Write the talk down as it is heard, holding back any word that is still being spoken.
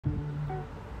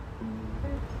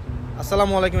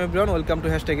আসসালামু আলাইকুম everyone, welcome to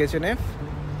 #HNF।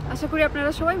 আশা করি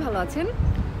আপনারা সবাই ভালো আছেন।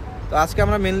 তো আজকে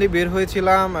আমরা মেনলি বের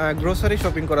হয়েছিলাম গ্রোসারি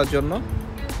শপিং করার জন্য।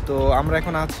 তো আমরা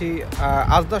এখন আছি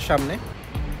আজদার সামনে।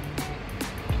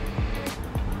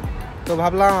 তো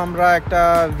ভাবলাম আমরা একটা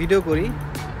ভিডিও করি,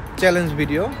 চ্যালেঞ্জ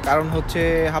ভিডিও। কারণ হচ্ছে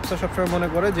হাফসা সবসময় মনে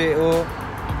করে যে ও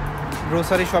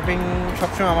গ্রোসারি শপিং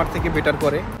সবসময় আমার থেকে বেটার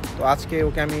করে। তো আজকে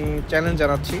ওকে আমি চ্যালেঞ্জ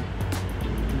জানাচ্ছি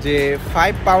যে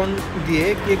 5 পাউন্ড দিয়ে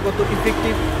কে কত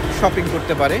ইফেক্টিভ শপিং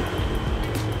করতে পারে।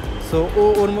 সো ও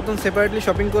ওর মতন সেপারেটলি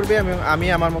শপিং করবে, আমি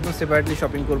আমার মতন সেপারেটলি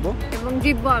শপিং করব এবং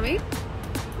জিতবো আমি।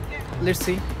 লেটস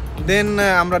সি, দেন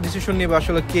আমরা ডিসিশন নিব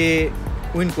আসলে কে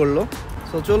উইন করলো।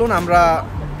 সো চলুন আমরা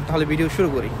তাহলে ভিডিও শুরু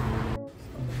করি।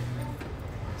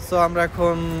 সো আমরা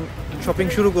এখন শপিং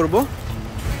শুরু করব।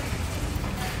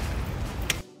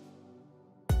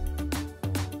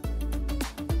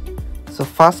 সো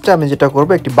ফার্স্টে আমি যেটা করব,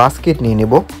 একটি বাস্কেট নিয়ে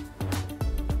নেব।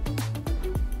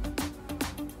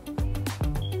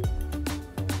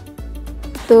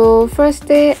 তো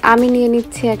ফার্স্টে আমি নিয়ে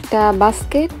নিচ্ছি একটা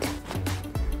বাস্কেট,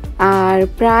 আর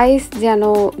প্রাইস যেন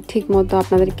ঠিক মতো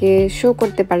আপনাদেরকে শো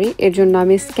করতে পারি এর জন্য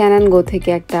আমি স্ক্যান অ্যান্ড গো থেকে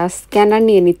একটা স্ক্যানার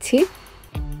নিয়ে নিচ্ছি।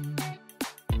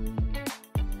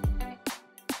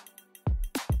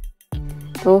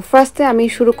 তো ফার্স্টে আমি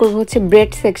শুরু করব হচ্ছে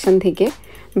ব্রেড সেকশন থেকে,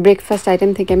 ব্রেকফাস্ট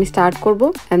আইটেম থেকে আমি স্টার্ট করব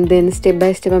and then step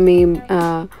by step আমি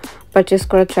পারচেস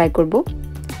করার ট্রাই করব।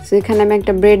 সো এখানে আমি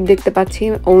একটা ব্রেড দেখতে পাচ্ছি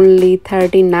অনলি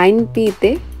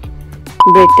 39p-তে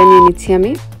ব্রেডটা নিয়ে নিচ্ছি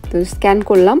আমি। তো স্ক্যান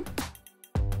করলাম।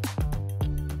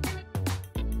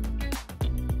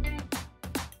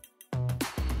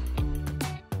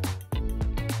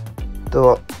 তো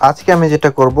আজকে আমি যেটা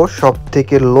করব, সব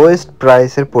থেকে লোয়েস্ট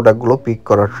প্রাইসের প্রোডাক্টগুলো পিক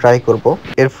করার ট্রাই করব।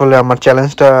 এর ফলে আমার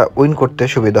চ্যালেঞ্জটা উইন করতে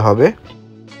সুবিধা হবে।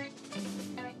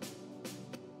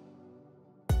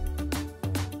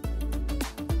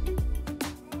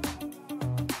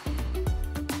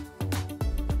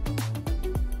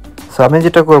 সো আমি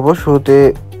যেটা করব, শুরুতে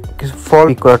কিছু ফল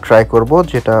পিক করার ট্রাই করব,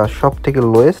 যেটা সব থেকে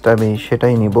লোয়েস্ট আমি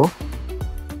সেটাই নিব।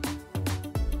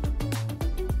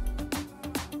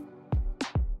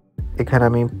 এখানে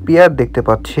আমি পেয়ার দেখতে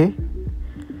পাচ্ছি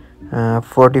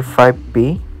 45p।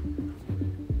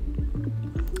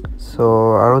 সো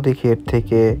আরও দেখি এর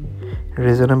থেকে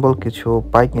রিজনেবল কিছু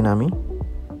পাই কিনা আমি।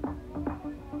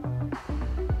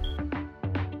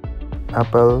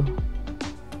 Apple,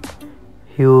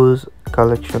 huge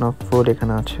collection of food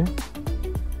এখানে আছে।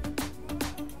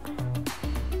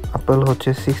 অ্যাপেল হচ্ছে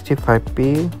 65p।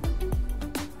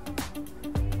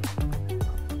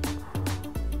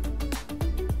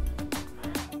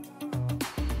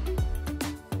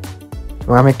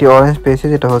 আমি একটি অরেঞ্জ পেয়েছি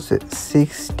যেটা হচ্ছে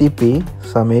 60p।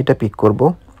 সো আমি এটা পিক করব।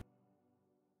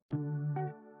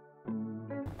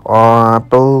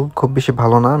 অ্যাপেল খুব বেশি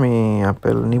ভালো না, আমি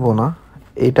অ্যাপেল নিব না।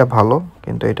 এইটা ভালো,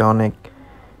 কিন্তু এটা অনেক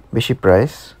বেশি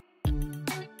প্রাইস।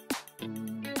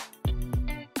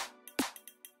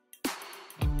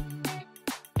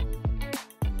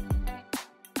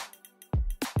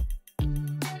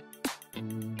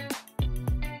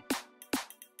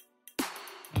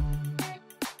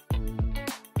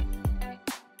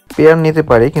 পেয়ার নিতে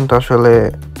পারি, কিন্তু আসলে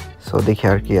সো দেখি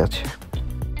আর কি আছে।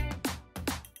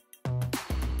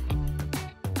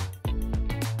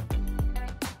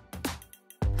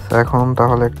 এখন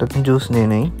তাহলে একটা জুস নিয়ে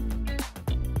নেই।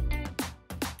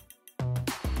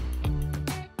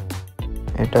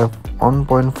 এটা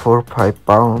 1.45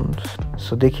 পাউন্ড।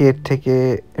 সো দেখি এর থেকে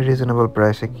রিজনেবল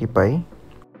প্রাইসে কি পাই।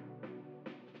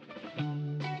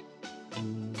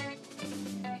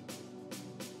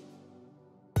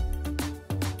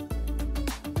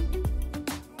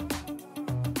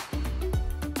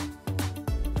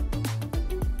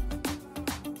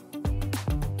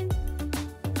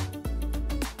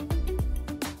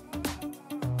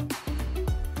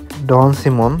 ডন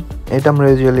সিমন, এটা আমরা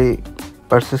ইউজুয়ালি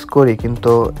পারচেস করি,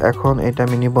 কিন্তু এখন এটা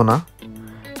আমি নিব না,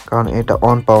 কারণ এটা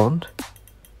 1 পাউন্ড।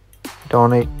 এটা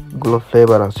অনেকগুলো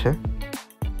ফ্লেভার আছে।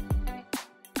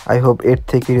 আই হোপ এর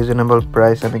থেকে রিজনেবল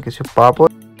প্রাইস আমি কিছু পাবো।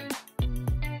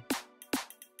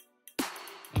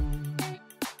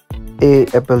 এই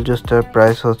অ্যাপেল জুসটার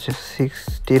প্রাইস হচ্ছে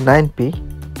 69p।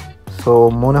 সো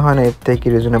মনে হয় না এর থেকে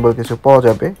রিজনেবল কিছু পাওয়া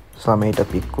যাবে। সো আমি এটা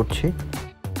পিক করছি।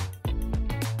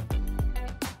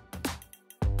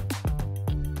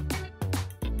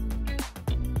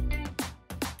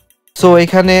 সো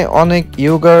এখানে অনেক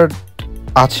ইয়োগার্ট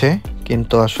আছে,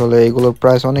 কিন্তু আসলে এগুলোর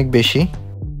প্রাইস অনেক বেশি।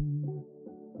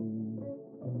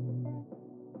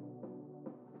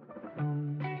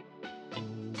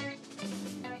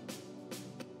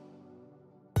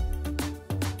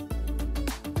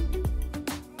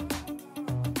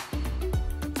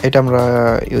 এটা আমরা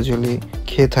ইউজুয়ালি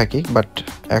খেয়ে থাকি, বাট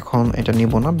এখন এটা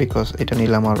নিব না বিকজ এটা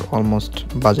নিলে আমার অলমোস্ট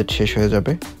বাজেট শেষ হয়ে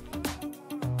যাবে।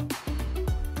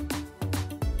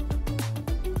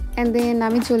 অ্যান্ড দেন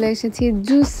আমি চলে এসেছি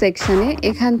জুস সেকশনে।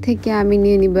 এখান থেকে আমি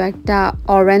নিয়ে নিব একটা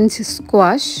অরেঞ্জ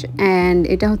স্কোয়াশ, অ্যান্ড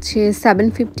এটা হচ্ছে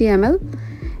 750 ml,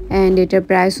 অ্যান্ড এটার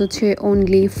প্রাইস হচ্ছে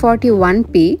অনলি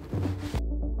 41p।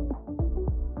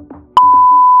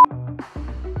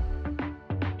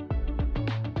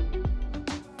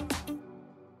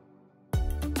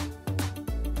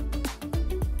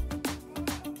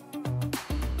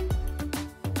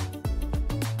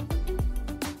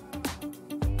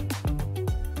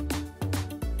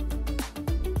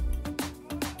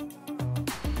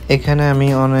 এখানে আমি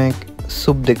অনেক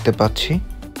স্যুপ দেখতে পাচ্ছি,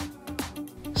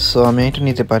 সো আমি এটা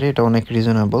নিতে পারি। এটা অনেক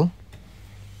রিজনেবল,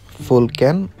 ফুল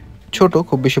ক্যান, ছোট,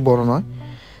 খুব বেশি বড় নয়,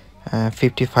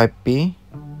 55p।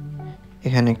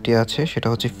 এখানে একটি আছে, সেটা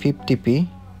হচ্ছে 50p।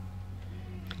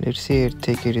 লেটস সি এর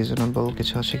থেকে রিজনেবল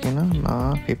কিছু আছে কিনা। না,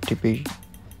 50p।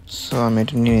 সো আমি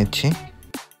এটা নিয়ে নিচ্ছি।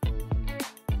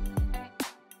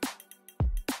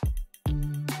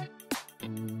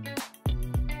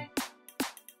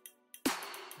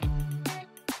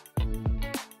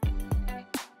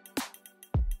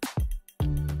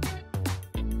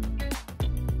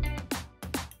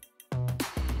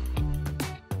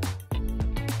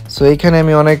 সো এইখানে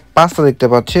আমি অনেক পাস্তা দেখতে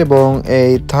পাচ্ছি, এবং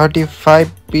এই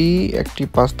 35p একটি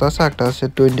পাস্তা আছে, একটা আছে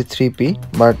 23p,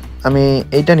 বাট আমি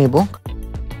এইটা নিব।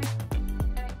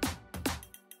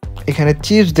 এখানে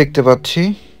চিপস দেখতে পাচ্ছি,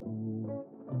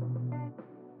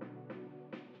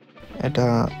 এটা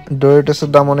ডোরিটোসের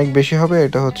দাম অনেক বেশি হবে,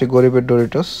 এটা হচ্ছে গরিবের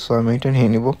ডোরিটোস, সো আমি এটা নিয়ে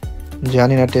নিব।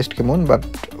 জানি না টেস্ট কেমন, বাট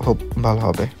হোপ ভালো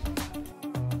হবে।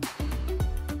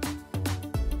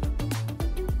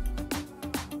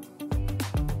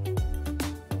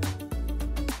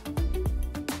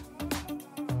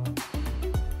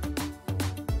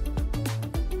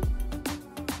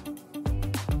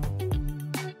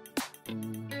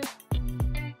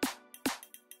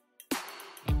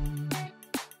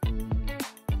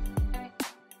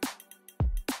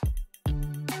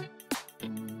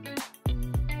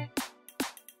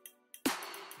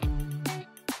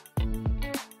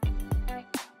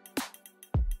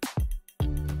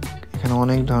 এখানে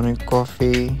অনেক ধরনের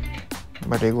কফি,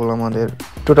 বাট এগুলো আমাদের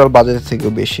টোটাল বাজেট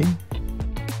থেকেও বেশি।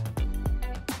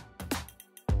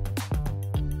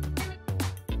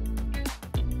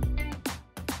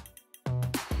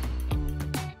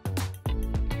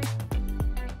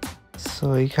 সো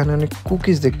এখানে অনেক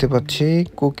কুকিজ দেখতে পাচ্ছি,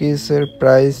 কুকিজের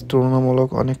প্রাইস তুলনামূলক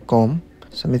অনেক কম।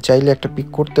 সো আমি চাইলে একটা পিক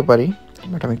করতে পারি,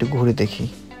 বাট আমি একটু ঘুরে দেখি।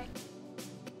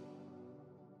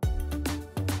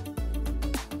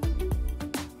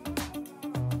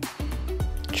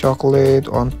 Chocolate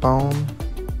 1 pound,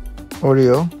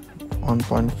 Oreo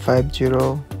 1.50।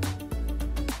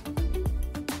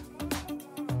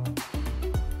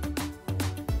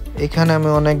 এখানে আমি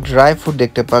অনেক ড্রাই ফ্রুট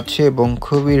দেখতে পাচ্ছি এবং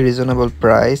খুবই রিজনেবল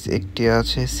প্রাইস। একটি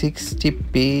আছে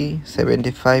 60p,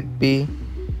 75p,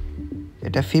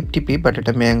 এটা 50p, বাট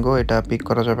এটা ম্যাঙ্গো, এটা পিক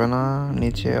করা যাবে না।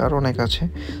 নিচে আর অনেক আছে,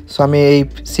 সো আমি এই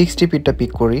 60pটা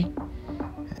পিক করি,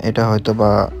 এটা হয়তো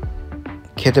বা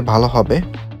খেতে ভালো হবে।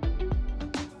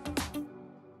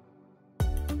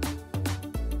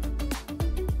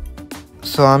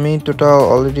 সো আমি টোটাল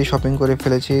অলরেডি শপিং করে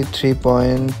ফেলেছি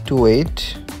 3.28।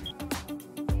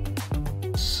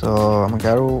 সো আমাকে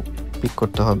আরও পিক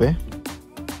করতে হবে।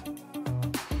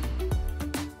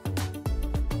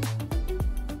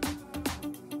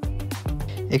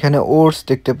 এখানে ওটস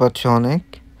দেখতে পাচ্ছি অনেক,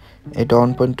 এটা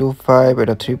 1.25,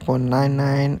 এটা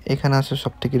 3.99। এখানে আছে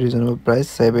সব থেকে রিজনেবল প্রাইস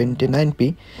 79p,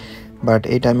 বাট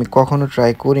এটা আমি কখনো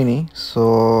ট্রাই করিনি, সো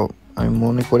আমি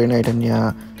মনে করি না এটা নেওয়া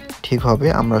ঠিক হবে।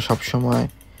 আমরা সবসময়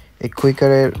এই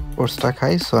কুইকারের ওটসটা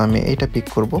খাই, সো আমি এইটা পিক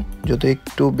করব, যদিও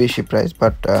একটু বেশি প্রাইস,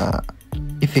 বাট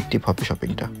ইফেক্টিভ হবে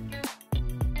শপিংটা।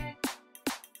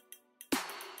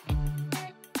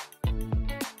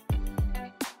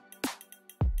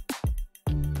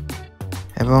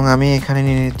 এবং আমি এখানে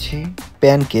নিয়ে নিচ্ছি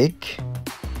প্যানকেক,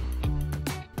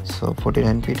 সো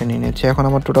 49pটা নিয়ে নিচ্ছি। এখন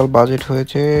আমার টোটাল বাজেট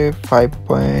হয়েছে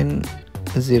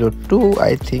 5.02।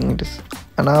 I think it is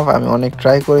enough. আমি অনেক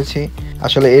ট্রাই করেছি,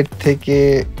 আসলে এর থেকে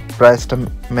প্রাইসটা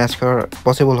ম্যাচ করা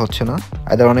পসিবল হচ্ছে না,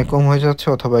 আইদার অনেক কম হয়ে যাচ্ছে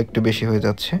অথবা একটু বেশি হয়ে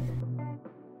যাচ্ছে।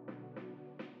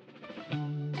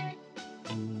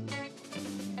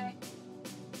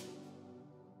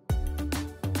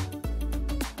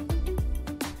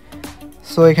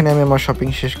 সো এখানে আমি আমার শপিং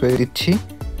শেষ করে দিচ্ছি।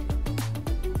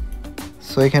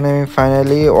 সো এখানে আমি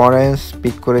ফাইনালি অরেঞ্জ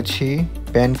পিক করেছি,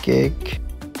 pancake,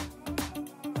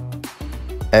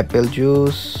 Apple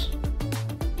juice,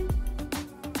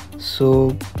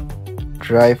 soup,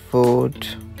 dry food,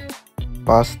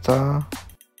 pasta,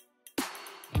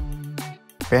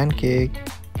 pancake,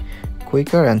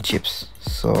 quaker and chips.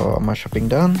 So my shopping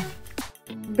done.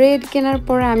 Bread কেনার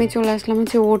পরে আমি চলে আসলাম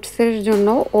হচ্ছে ওটসের জন্য।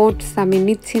 ওটস আমি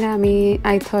নিচ্ছি না, আমি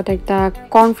আই থট একটা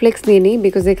কর্নফ্লেক্স নিয়ে নিই,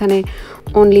 বিকজ এখানে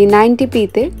অনলি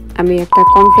 90p-তে আমি একটা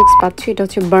কর্নফ্লেক্স পাচ্ছি, এটা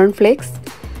হচ্ছে বার্ন ফ্লেক্স।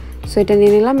 সো এটা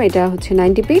নিয়ে নিলাম, এটা হচ্ছে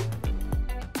 90p।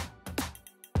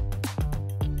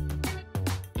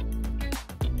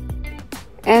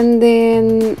 And then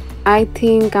I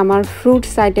think আমার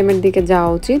ফ্রুটস আইটেমের দিকে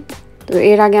যাওয়া উচিত। তো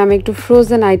এর আগে আমি একটু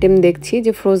ফ্রোজেন আইটেম দেখছি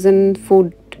যে ফ্রোজেন ফুড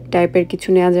টাইপের কিছু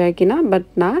নেওয়া যায় কিনা, বাট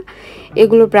না,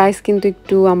 এগুলোর প্রাইস কিন্তু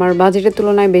একটু আমার বাজেটের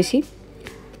তুলনায় বেশি।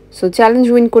 সো চ্যালেঞ্জ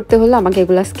উইন করতে হলে আমাকে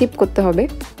এগুলো স্কিপ করতে হবে।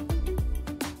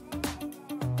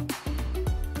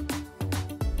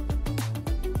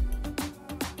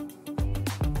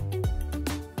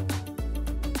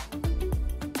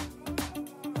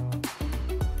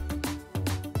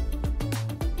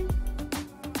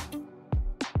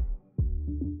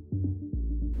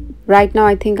 রাইট নাও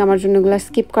আই থিঙ্ক আমার জন্য এগুলো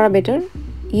স্কিপ করা বেটার।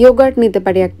 ইয়োগার্ট নিতে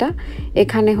পারি একটা,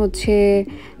 এখানে হচ্ছে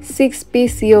 6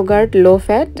 পিস ইয়োগার্ট লো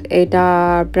ফ্যাট, এটা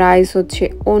প্রাইস হচ্ছে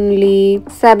অনলি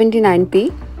 79p।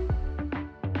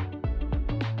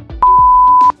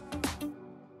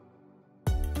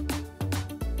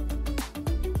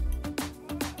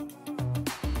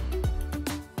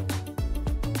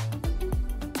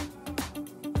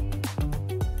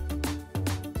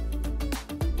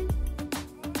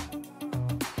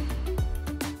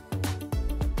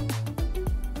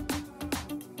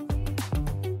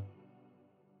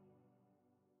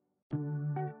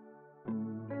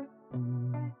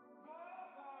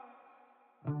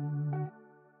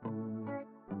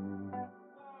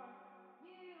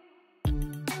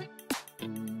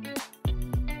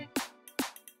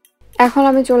 এখন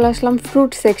আমি চলে আসলাম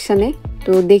ফ্রুট সেকশনে,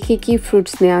 তো দেখি কি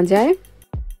ফ্রুটস নেওয়া যায়।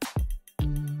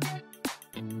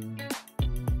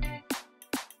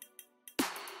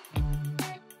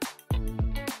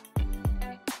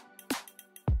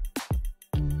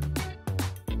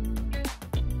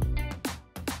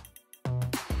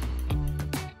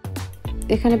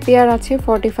 এখানে পেয়ার আছে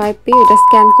 45p, এটা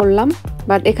স্ক্যান করলাম,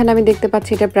 বাট এখানে আমি দেখতে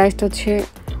পাচ্ছি এটা প্রাইসটা হচ্ছে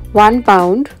 1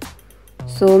 পাউন্ড।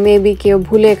 সো মেবি কেউ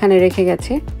ভুলে এখানে রেখে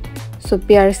গেছে, সো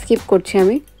পেয়ার স্কিপ করছি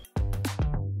আমি।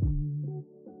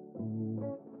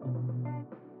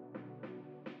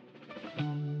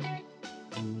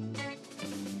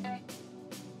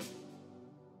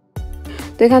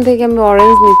 তো এখান থেকে আমি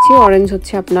অরেঞ্জ নিচ্ছি, অরেঞ্জ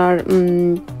হচ্ছে আপনার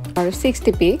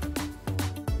 60p।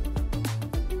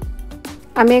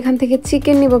 আমি এখান থেকে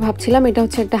চিকেন নিব ভাবছিলাম, এটা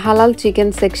হচ্ছে একটা হালাল চিকেন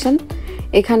সেকশন।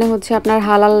 এখানে হচ্ছে আপনার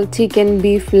হালাল chicken,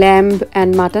 beef, lamb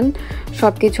and mutton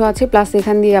সব কিছু আছে, প্লাস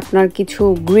এখান দিয়ে আপনার কিছু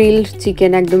গ্রিলড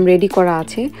চিকেন একদম রেডি করা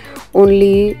আছে,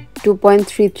 অনলি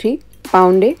 2.33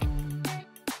 পাউন্ডে।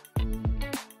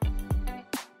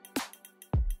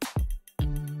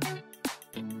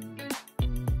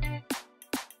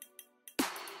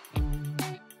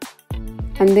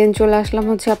 অ্যান্ড দেন চলে আসলাম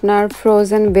হচ্ছে আপনার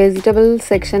ফ্রোজেন ভেজিটেবল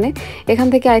সেকশনে। এখান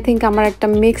থেকে আই থিঙ্ক আমার একটা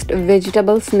মিক্সড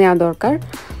ভেজিটেবলস নেওয়া দরকার,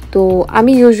 তো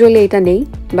আমি ইউজুয়ালি এটা নেই,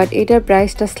 বাট এটার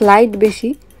প্রাইসটা স্লাইড বেশি,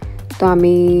 তো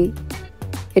আমি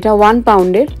এটা 1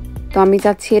 পাউন্ডের, তো আমি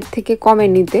চাচ্ছি এর থেকে কমে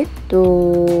নিতে। তো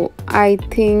I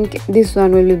think this one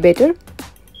will be better.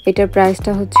 এটার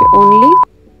প্রাইসটা হচ্ছে অনলি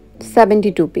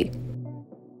 72p।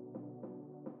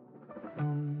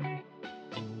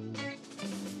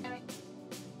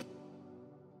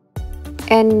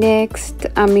 অ্যান্ড নেক্সট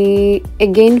আমি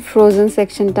এগেইন ফ্রোজেন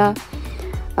সেকশনটা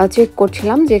চেক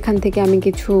করছিলাম যে এখান থেকে আমি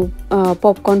কিছু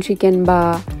পপকর্ন চিকেন বা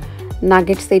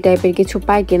নাগেটস এই টাইপের কিছু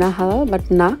পাই কিনা হালাল, বাট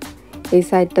না, এই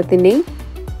সাইডটাতে নেই।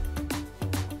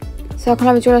 সো এখন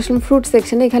আমি চলে আসলাম ফ্রুট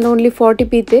সেকশনে, এখানে অনলি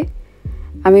 40p-তে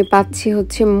আমি পাচ্ছি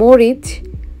হচ্ছে মরিচ,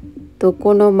 তো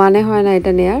কোনো মানে হয় না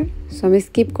এটা নেয়ার, সো আমি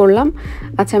স্কিপ করলাম।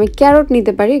 আচ্ছা আমি ক্যারট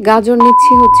নিতে পারি, গাজর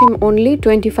নিচ্ছি হচ্ছে অনলি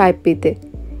 25p-তে,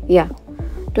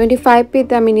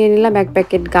 25p-তে আমি নিয়ে নিলাম এক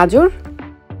প্যাকেট গাজর।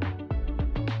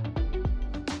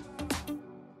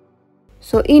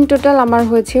 সো ইন টোটাল আমার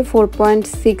হয়েছে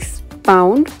 4.6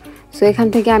 পাউন্ড। সো এখান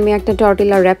থেকে আমি একটা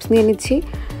টর্টিলা র্যাপস নিয়ে নিচ্ছি,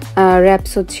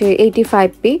 র্যাপস হচ্ছে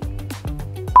 85p।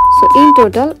 সো ইন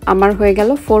টোটাল আমার হয়ে গেল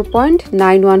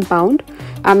 4.91 পাউন্ড।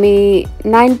 আমি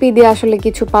 9p দিয়ে আসলে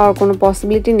কিছু পাওয়ার কোনো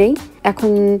পসিবিলিটি নেই।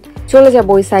 এখন চলে যাব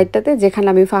ওই সাইডটাতে যেখানে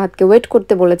আমি ফাহাদকে ওয়েট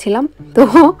করতে বলেছিলাম। তো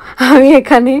আমি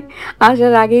এখানে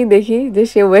আসার আগেই দেখি যে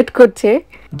সে ওয়েট করছে।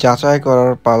 যাচাই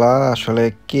করার পালা আসলে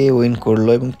কে উইন করলো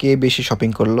এবং কে বেশি শপিং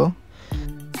করলো।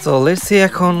 সো লেটস সি,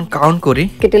 এখন কাউন্ট করি।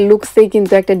 বাস্কেটের লুকসেই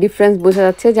কিন্তু একটা ডিফারেন্স বোঝা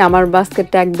যাচ্ছে যে আমার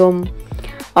বাস্কেটটা একদম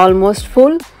অলমোস্ট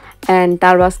ফুল, অ্যান্ড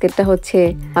তার বাস্কেটটা হচ্ছে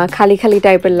খালি খালি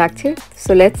টাইপের লাগছে।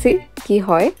 সো লেটস সি কি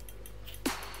হয়।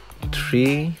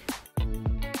 3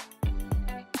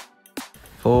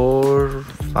 4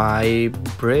 5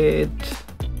 bread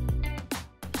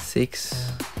 6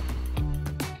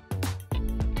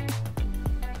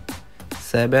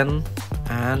 7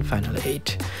 and finally 8.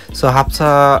 So Hafsa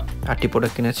 8টি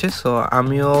প্রোডাক্ট কিনেছে। সো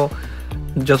আমিও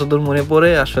যতদূর মনে পড়ে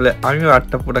আসলে আমিও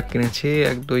 8টা প্রোডাক্ট কিনেছি।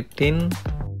 1 2 3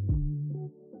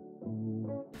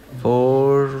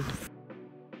 4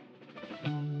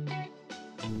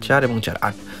 4 এবং 4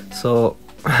 8। সো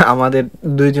আমাদের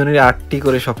দুইজনের 8টি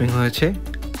করে শপিং হয়েছে।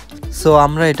 সো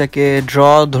আমরা এটাকে ড্র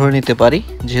ধরে নিতে পারি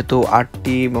যেহেতু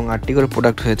 8টি এবং 8টি করে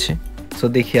প্রোডাক্ট হয়েছে। সো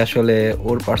দেখি আসলে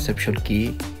ওর পারসেপশন কি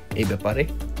এই ব্যাপারে।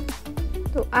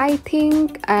 তো আই থিঙ্ক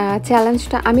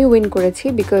চ্যালেঞ্জটা আমি উইন করেছি,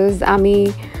 বিকজ আমি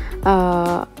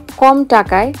কম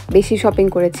টাকায় বেশি শপিং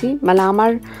করেছি। মানে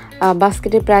আমার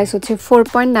বাস্কেটের প্রাইস হচ্ছে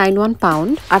 4.91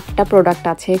 পাউন্ড। 8টা প্রোডাক্ট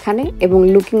আছে এখানে এবং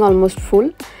looking almost full.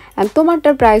 And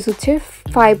তোমারটার price হচ্ছে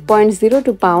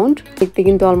 5.02 পাউন্ড। দেখতে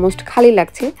কিন্তু অলমোস্ট খালি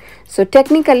লাগছে। সো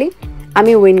টেকনিক্যালি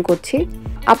আমি উইন করছি।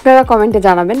 আপনারা কমেন্টে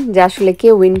জানাবেন যে আসলে কে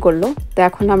উইন করলো। তো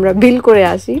এখন আমরা বিল করে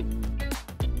আসি।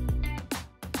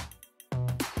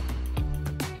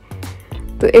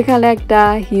 তো এখানে একটা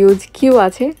হিউজ কিউ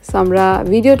আছে। সো আমরা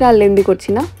ভিডিওটা লেন্দি করছি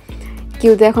না,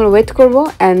 কিউতে এখন ওয়েট করব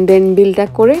অ্যান্ড দেন বিলটা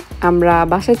করে আমরা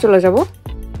বাসায় চলে যাব।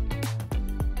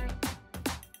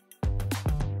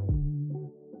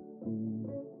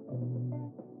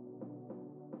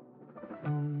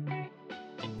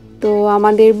 তো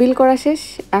আমাদের বিল করা শেষ,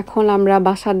 এখন আমরা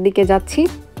বাসার দিকে যাচ্ছি।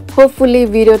 হোপফুলি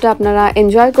ভিডিওটা আপনারা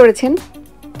এনজয় করেছেন।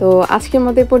 তো আজকের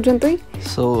মতো এই পর্যন্তই।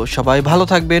 সো সবাই ভালো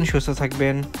থাকবেন, সুস্থ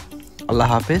থাকবেন। আল্লাহ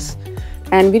হাফেজ।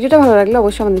 অ্যান্ড ভিডিওটা ভালো লাগলে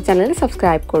অবশ্যই আমাদের চ্যানেলে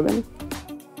সাবস্ক্রাইব করবেন।